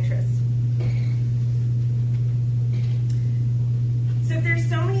larger interests. So if there's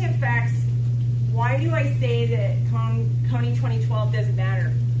so many effects, why do I say that Kony 2012 doesn't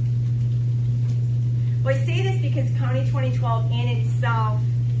matter? Well, I say this because Kony 2012 in itself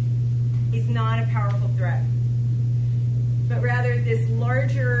is not a powerful threat, but rather this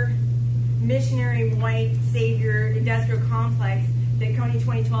larger missionary white savior industrial complex that Kony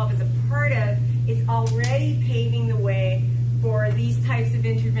 2012 is a part of is already paving the way for these types of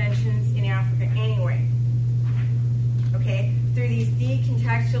interventions in Africa anyway. Okay? Through these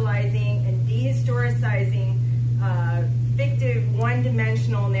decontextualizing and dehistoricizing fictive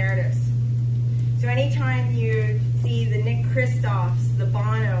one-dimensional narratives. So anytime you see the Nick Kristofs, the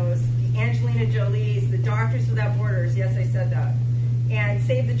Bonos, the Angelina Jolies, the Doctors Without Borders, yes, I said that, and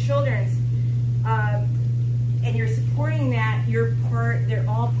Save the Children's, and you're supporting that, they're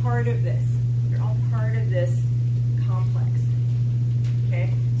all part of this. They're all part of this complex.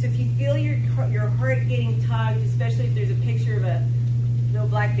 Okay? So if you feel your heart getting tugged, especially if there's a picture of a little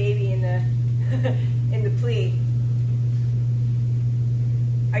black baby in the in the plea,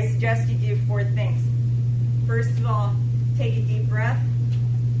 I suggest you do 4 things. First of all, take a deep breath.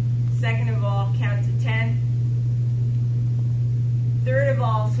 Second of all, count to 10. Third of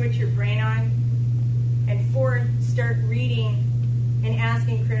all, switch your brain on. And fourth, start reading and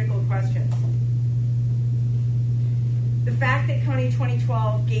asking critical questions. The fact that Kony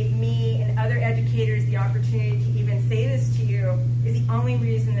 2012 gave me and other educators the opportunity to even say this to you is the only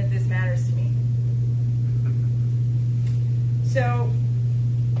reason that this matters to me. So,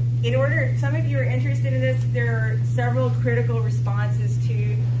 in order, some of you are interested in this, there are several critical responses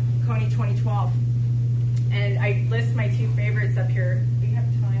to Kony 2012. And I list my 2 favorites up here. Do we have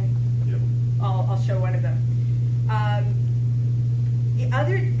time? Yep. I'll show one of them.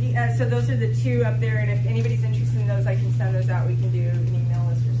 So those are the 2 up there, and if anybody's interested in those, I can send those out. We can do an email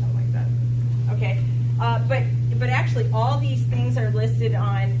list or something like that. Okay. But actually, all these things are listed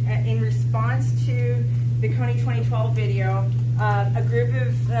on in response to the Kony 2012 video. A group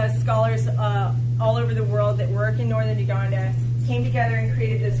of scholars all over the world that work in northern Uganda came together and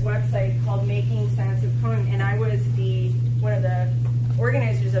created this website called Making Sense of Kony, and I was one of the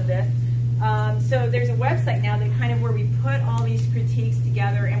organizers of this. So there's a website now that kind of where we put all these critiques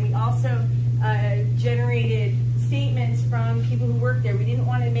together, and we also generated statements from people who work there. We didn't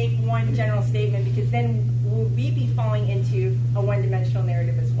want to make one general statement because then we'd be falling into a one-dimensional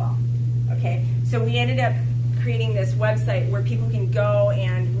narrative as well. Okay, so we ended up creating this website where people can go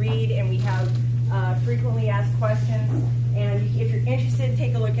and read, and we have frequently asked questions. And if you're interested,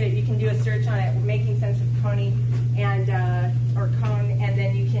 take a look at it. You can do a search on it. We're making sense of Kony and or Kony, and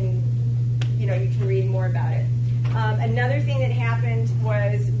then you can read more about it. Another thing that happened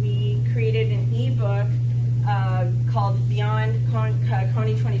was we created an ebook called Beyond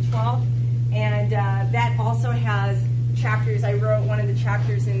Kony 2012, and that also has chapters. I wrote one of the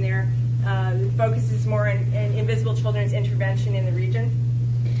chapters in there. Focuses more on invisible children's intervention in the region.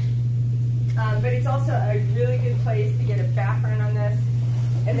 But it's also a really good place to get a background on this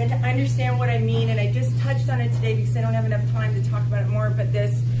and then to understand what I mean. And I just touched on it today because I don't have enough time to talk about it more. But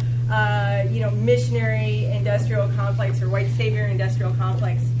this, missionary industrial complex or white savior industrial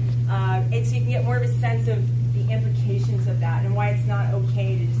complex, it's, you can get more of a sense of the implications of that and why it's not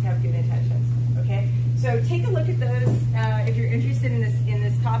okay to just have good intentions. Okay, so take a look at those if you're interested in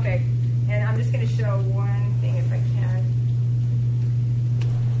this topic. And I'm just going to show one thing if I can.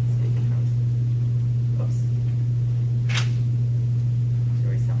 Oops. It's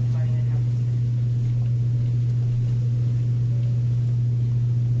always something funny that happens.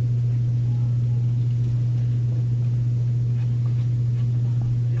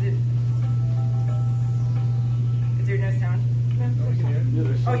 Is there no sound?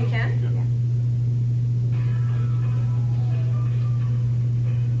 Oh, you can? Yeah.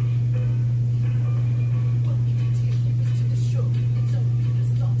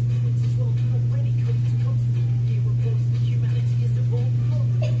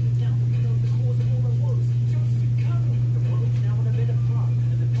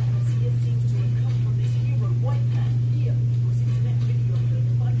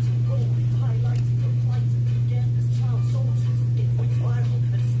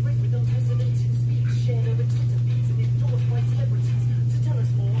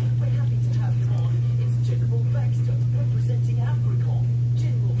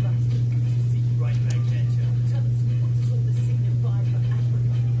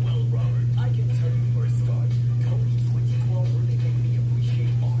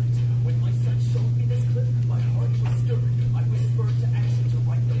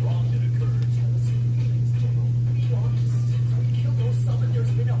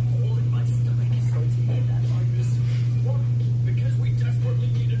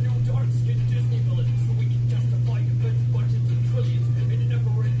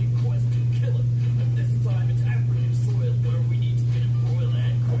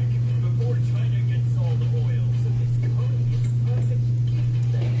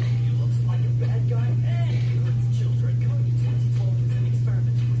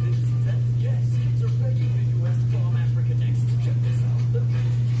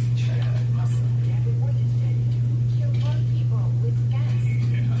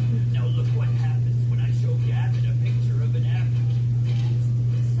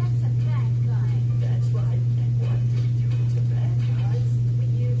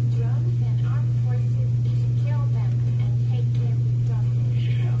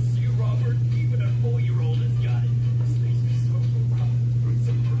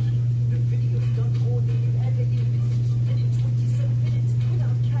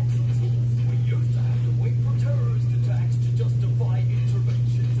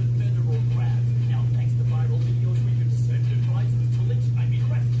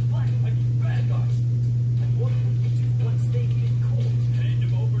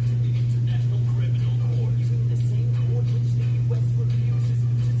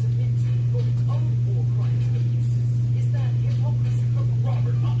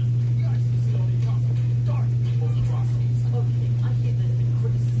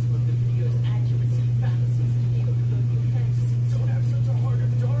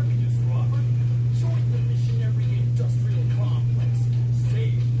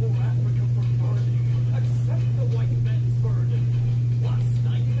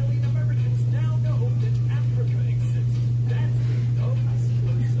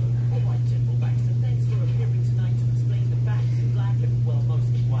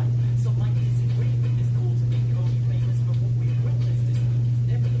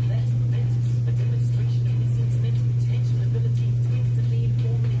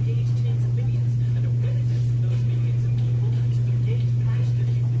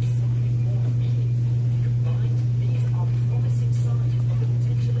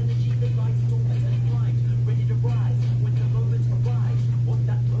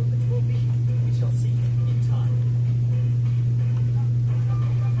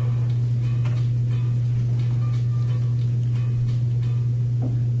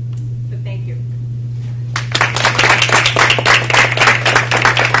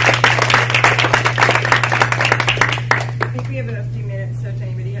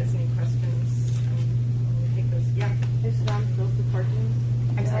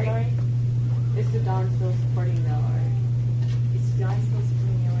 Sudan still supporting the LRA? Is Sudan still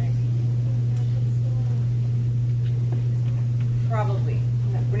supporting the LRA? Probably.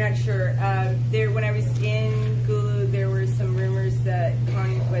 We're not sure. When I was in Gulu, there were some rumors that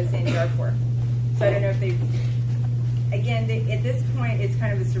Kony was in Darfur. So I don't know if they. Again, at this point, it's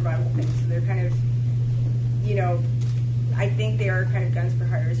kind of a survival thing. So they're kind of, I think they are kind of guns for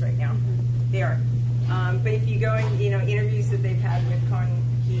hires right now. They are. But if you go in, interviews that they've had with Kony,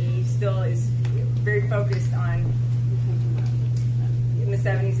 he still is very focused on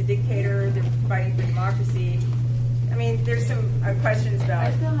Museveni's a dictator. They're fighting for democracy. I mean, there's some questions about.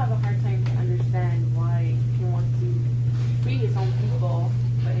 I still have a hard time to understand why he wants to free his own people,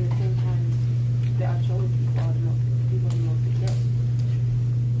 but at the same time, the actual people are the most killed.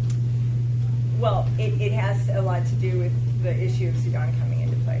 Well, it has a lot to do with the issue of Sudan coming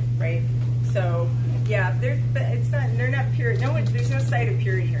into play, right? So, yeah, it's not. They're not pure. No one. There's no sight of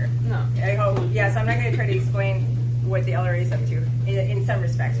purity here. No. I hope. Yes, I'm not going to try to explain what the LRA is up to in some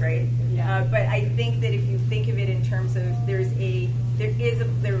respects, right? Yeah. But I think that if you think of it in terms of there is a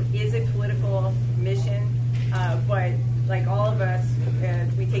political mission, but like all of us,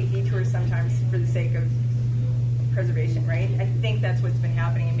 we take detours sometimes for the sake of preservation, right? I think that's what's been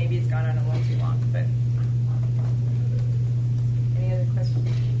happening, and maybe it's gone on a little too long. But any other questions?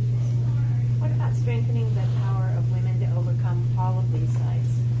 What about strengthening the power of women to overcome all of these sides?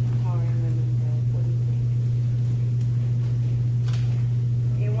 Empowering women to, what do you think?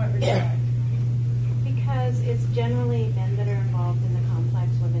 In what regard? Because it's generally men that are involved in the complex,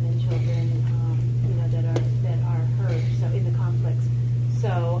 women and children, that are hurt. So in the conflicts,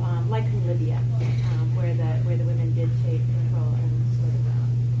 so like in Libya, where the women did take control and sort of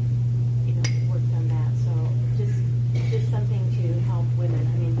worked on that. So just something to help women.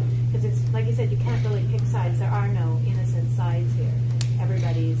 I mean, because it's like you said, you can't really pick sides. There are no innocent sides here.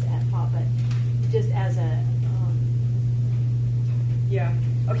 Everybody's at fault, but just as a Yeah.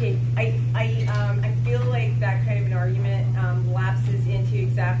 Okay. I feel like that kind of an argument lapses into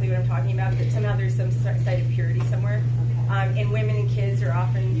exactly what I'm talking about. That somehow there's some site of purity somewhere, and women and kids are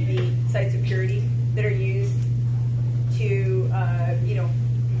often the sites of purity that are used to,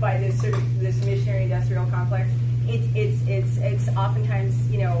 by this sort of this missionary industrial complex. It's oftentimes,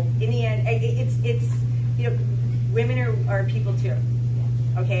 in the end, it's women are people too.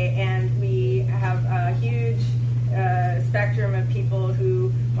 Okay, and we have a huge spectrum of people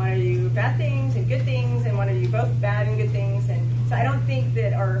who want to do bad things and good things and want to do both bad and good things. And so I don't think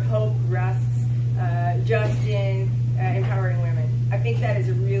that our hope rests just in empowering women. I think that is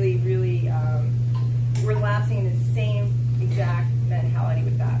a really, really, we're lapsing in the same exact mentality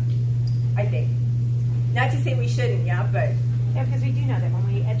with that, I think. Not to say we shouldn't, but... Yeah, because we do know that when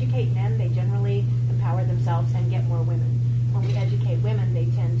we educate men, they generally empower themselves and get more women. When we educate women, they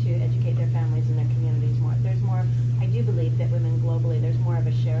tend to educate their families and their communities more. There's more, I do believe that women globally, there's more of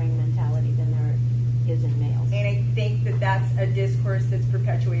a sharing mentality than there is in males. And I think that that's a discourse that's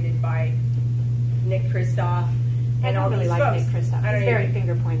perpetuated by Nick Kristof and all these folks. I don't really like Nick Kristof. He's very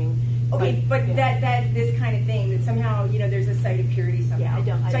finger-pointing. Okay, but that this kind of thing, that somehow, there's a site of purity somehow.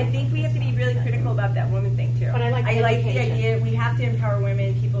 Yeah, I don't think we have to be really critical about that woman thing, too. But I like the idea we have to empower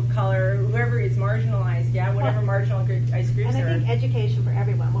women, people of color, whoever is marginalized, whatever marginalized groups And I think education for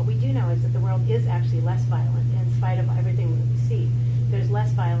everyone. What we do know is that the world is actually less violent in spite of everything that we see. There's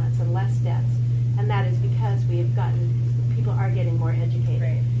less violence and less deaths. And that is because people are getting more educated.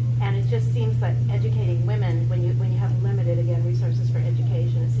 Right. And it just seems that educating women, when you have limited, again, resources for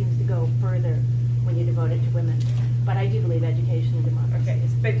education, it seems to go further when you devote it to women. But I do believe education and democracy. Okay,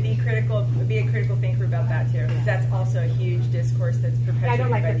 but be a critical thinker about that too. Because that's also a huge discourse that's perpetuated. I don't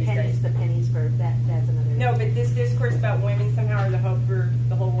like by the pennies for that. That's another. No, but this discourse about women somehow are the hope for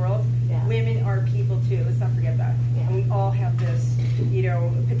the whole world. Yeah. Women are people too. Let's not forget that. Yeah. And we all have this,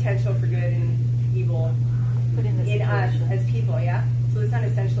 potential for good and evil Put in us as people. Yeah. So let's not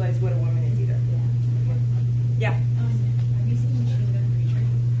essentialize what a woman is either. Yeah. Have you seen Machine Gun Preacher?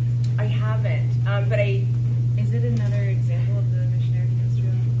 I haven't, but Is it another example of the missionary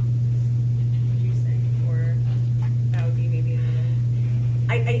industrial? Would you say, or that would be maybe another?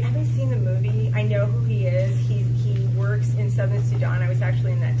 I haven't seen the movie. I know who he is. He works in Southern Sudan. I was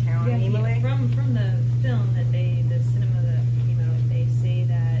actually in that town, Nibbe. From the film that the cinema that came out, they say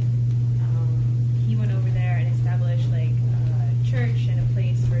that he went over there and established like a church and a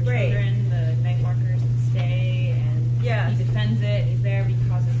place for children, the night walkers to stay, and he defends it. He's there, but he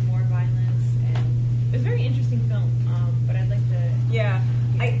causes more violence, and it was a very interesting film. But I'd like to. Yeah,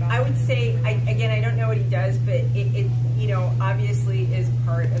 I would say I don't know what he does, but it obviously is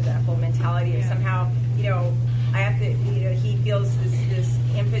part of that whole mentality of somehow I have to he feels this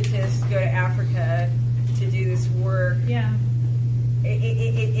impetus to go to Africa Yeah,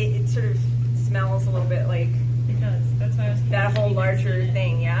 it sort of smells a little bit like it does. That's why I was curious that if whole you guys larger seen it.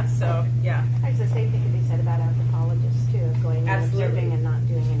 thing, yeah. So yeah, It's the same thing can be said about anthropologists too, of going and Absolutely. observing and not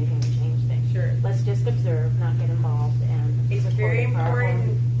doing anything to change things. Sure. Let's just observe, not get involved, and it's support very it for our important.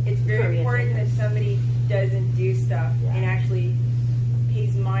 own It's very career important that agendas. somebody doesn't do stuff Yeah. and actually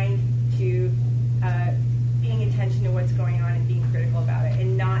pays mind to paying attention to what's going on and being critical about it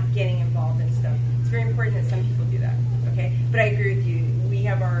and not getting involved in stuff. It's very important that some people do that. Okay, but I agree with you. We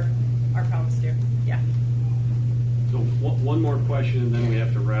have our problems too. Yeah. So one more question, and then we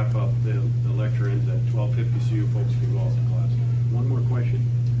have to wrap up. The lecture ends at 12:50, so you folks can go off to class. One more question.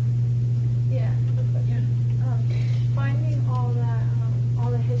 Yeah. Finding all that, all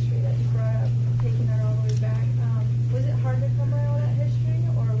the history that you brought up, taking that all the way back, was it hard to come by all that history,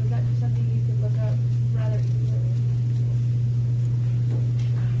 or was that just something you could look up rather easily?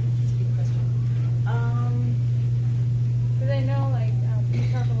 Because I know, like, you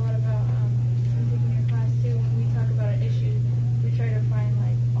talk a lot about, I'm taking your class too, when we talk about an issue, we try to find,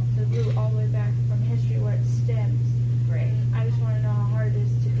 like, the root all the way back from history where it stems. Right. I just want to know how hard it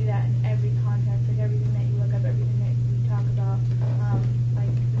is to do that in every context, like everything that you look up, everything that you talk about,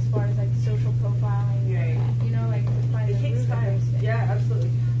 like as far as like social profiling, Right. you know, like to find It the takes root of time. those things. Yeah,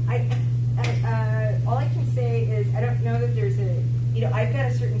 absolutely. All I can say is I don't know that there's I've got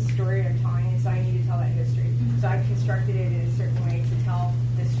a certain story I'm telling, and so I need to tell that history. So I've constructed it in a certain way to tell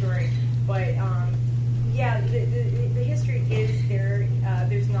this story. But yeah, the history is there.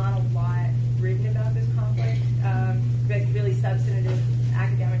 There's not a lot written about this conflict, but really substantive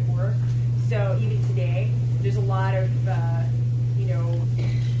academic work. So even today, there's a lot of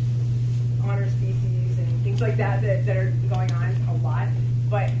honor species and things like that are going on a lot.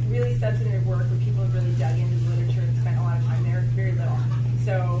 But really substantive work where people have really dug into the literature and spent a lot of time there, very little.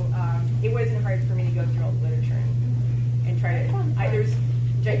 So it wasn't hard for me to go through all the literature and try to. There's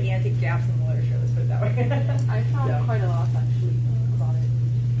gigantic gaps in the literature. Let's put it that way. I found So. quite a lot actually about it.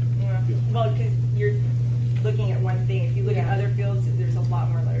 Yeah. Well, because you're looking at one thing. If you look at other fields, there's a lot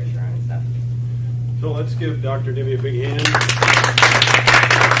more literature on and stuff. So let's give Dr. Nibbe a big hand.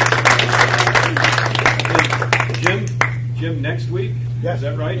 Jim, next week? Yes. Is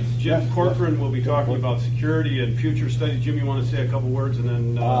that right? Jim Yes. Corcoran will be talking about security and future studies. Jim, you want to say a couple words, and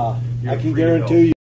then I you're can free to go. guarantee you.